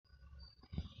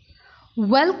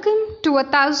Welcome to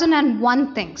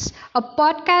 1001 Things, a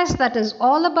podcast that is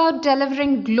all about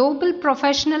delivering global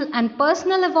professional and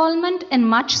personal involvement in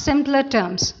much simpler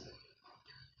terms.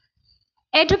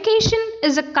 Education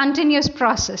is a continuous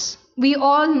process. We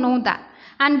all know that.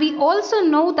 And we also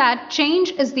know that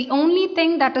change is the only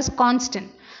thing that is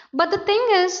constant. But the thing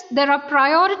is, there are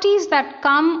priorities that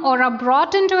come or are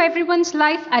brought into everyone's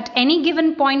life at any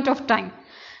given point of time.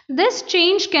 This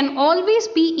change can always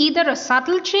be either a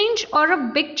subtle change or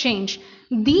a big change.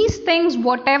 These things,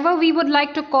 whatever we would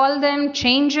like to call them,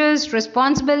 changes,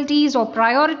 responsibilities, or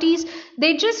priorities,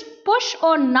 they just push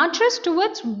or nudge us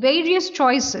towards various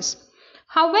choices.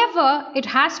 However, it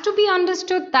has to be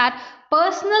understood that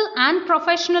personal and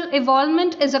professional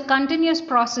evolvement is a continuous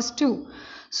process too.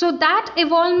 So that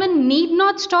evolvement need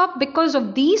not stop because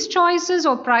of these choices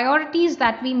or priorities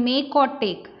that we make or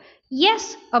take.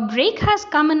 Yes, a break has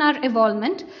come in our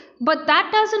evolvement, but that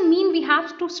doesn't mean we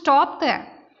have to stop there.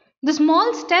 The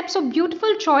small steps or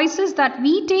beautiful choices that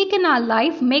we take in our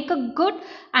life make a good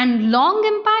and long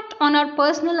impact on our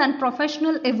personal and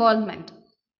professional evolvement.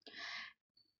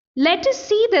 Let us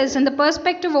see this in the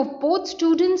perspective of both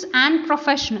students and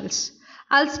professionals.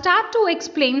 I'll start to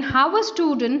explain how a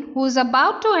student who is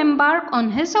about to embark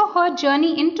on his or her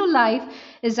journey into life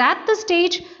is at the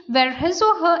stage where his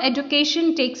or her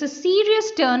education takes a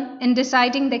serious turn in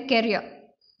deciding their career.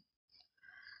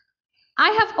 I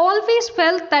have always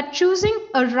felt that choosing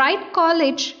a right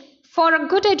college for a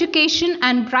good education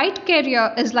and bright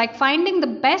career is like finding the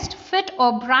best fit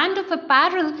or brand of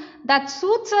apparel that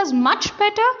suits us much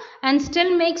better and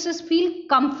still makes us feel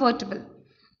comfortable.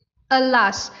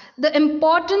 Alas, the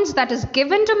importance that is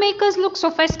given to make us look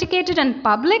sophisticated and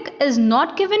public is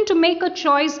not given to make a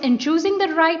choice in choosing the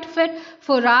right fit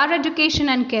for our education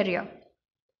and career.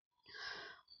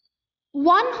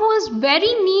 One who is very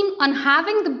keen on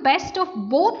having the best of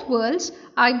both worlds,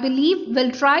 I believe,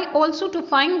 will try also to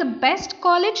find the best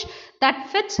college that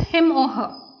fits him or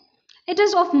her. It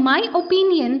is of my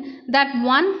opinion that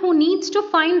one who needs to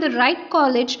find the right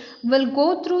college will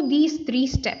go through these three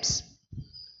steps.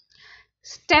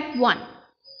 Step 1.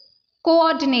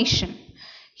 Coordination.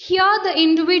 Here the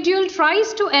individual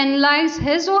tries to analyze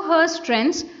his or her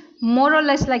strengths, more or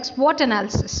less like SWOT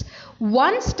analysis.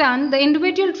 Once done, the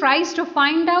individual tries to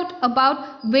find out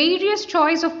about various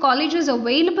choice of colleges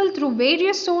available through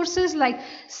various sources like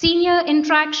senior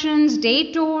interactions,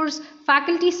 day tours,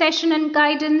 faculty session and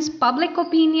guidance, public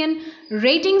opinion,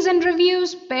 ratings and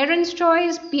reviews, parents'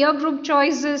 choice, peer group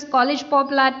choices, college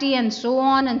popularity, and so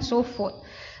on and so forth.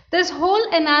 This whole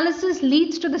analysis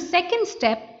leads to the second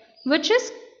step, which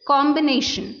is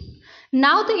combination.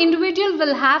 Now the individual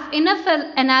will have enough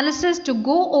analysis to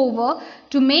go over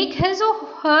to make his or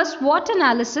her SWOT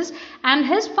analysis and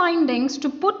his findings to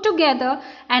put together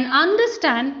and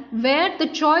understand where the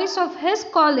choice of his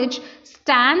college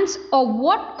stands or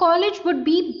what college would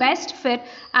be best fit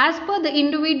as per the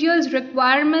individual's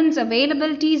requirements,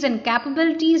 availabilities and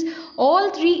capabilities, all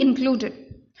three included.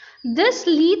 This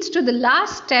leads to the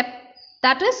last step,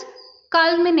 that is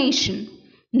culmination.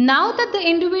 Now that the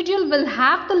individual will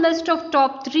have the list of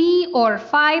top 3 or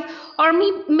 5 or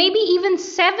maybe even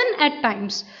 7 at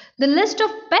times, the list of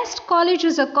best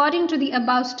colleges according to the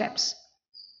above steps.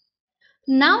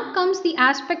 Now comes the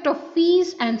aspect of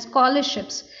fees and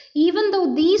scholarships. Even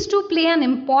though these two play an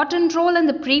important role in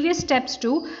the previous steps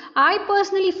too, I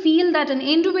personally feel that an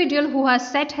individual who has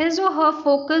set his or her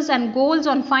focus and goals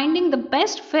on finding the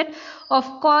best fit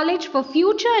of college for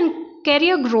future and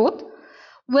career growth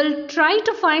will try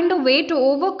to find a way to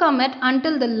overcome it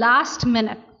until the last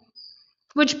minute,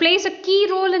 which plays a key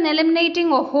role in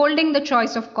eliminating or holding the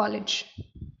choice of college.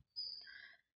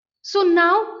 So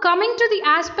now coming to the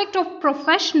aspect of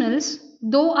professionals,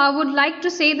 though I would like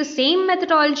to say the same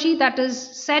methodology that is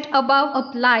said above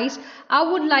applies,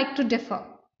 I would like to differ.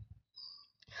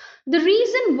 The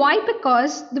reason why,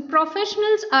 because the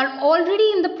professionals are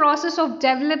already in the process of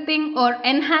developing or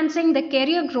enhancing their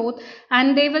career growth,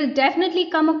 and they will definitely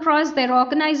come across their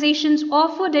organizations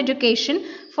offered education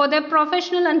for their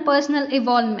professional and personal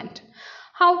involvement.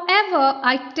 However,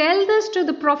 I tell this to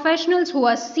the professionals who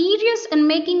are serious in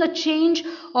making a change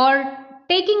or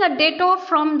taking a detour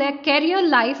from their career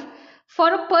life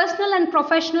for a personal and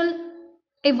professional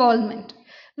involvement.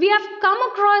 We have come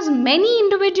across many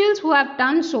individuals who have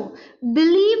done so.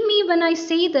 Believe me when I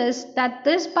say this, that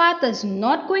this path is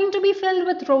not going to be filled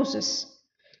with roses.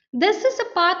 This is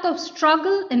a path of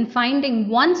struggle in finding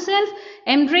oneself,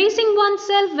 embracing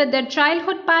oneself with their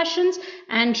childhood passions,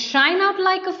 and shine out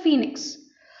like a phoenix.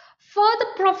 For the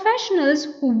professionals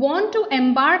who want to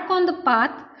embark on the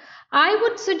path, I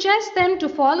would suggest them to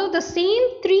follow the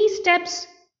same 3 steps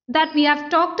that we have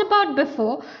talked about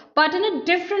before, but in a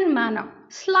different manner,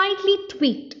 slightly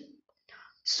tweaked.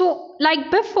 So, like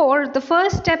before, the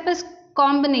first step is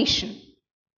combination.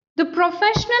 The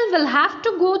professional will have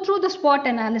to go through the SWOT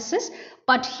analysis,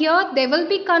 but here they will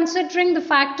be considering the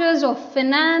factors of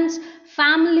finance,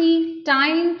 family,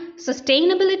 time,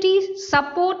 sustainability,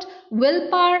 support,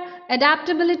 willpower,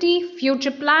 adaptability,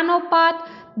 future plan or path,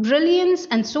 brilliance,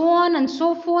 and so on and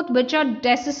so forth, which are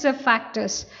decisive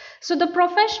factors. So the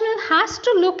professional has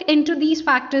to look into these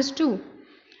factors too.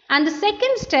 And the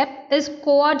second step is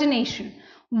coordination.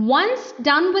 Once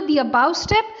done with the above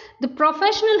step, the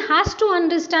professional has to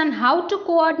understand how to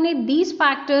coordinate these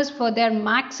factors for their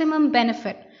maximum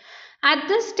benefit. At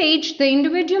this stage, the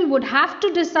individual would have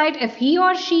to decide if he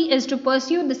or she is to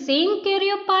pursue the same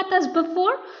career path as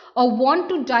before or want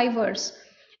to diverse.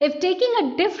 If taking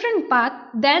a different path,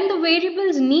 then the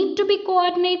variables need to be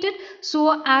coordinated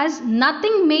so as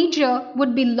nothing major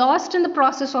would be lost in the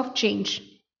process of change.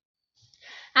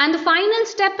 And the final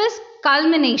step is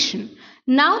culmination.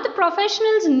 Now the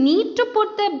professionals need to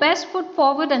put their best foot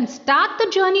forward and start the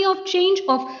journey of change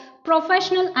of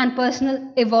professional and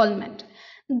personal evolvement.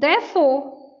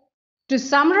 Therefore, to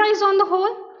summarize on the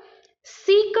whole,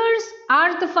 seekers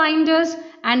are the finders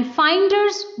and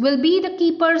finders will be the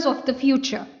keepers of the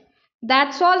future.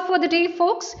 That's all for the day,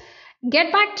 folks.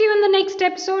 Get back to you in the next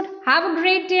episode. Have a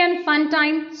great day and fun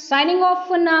time. Signing off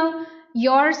for now,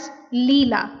 yours,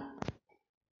 Leela.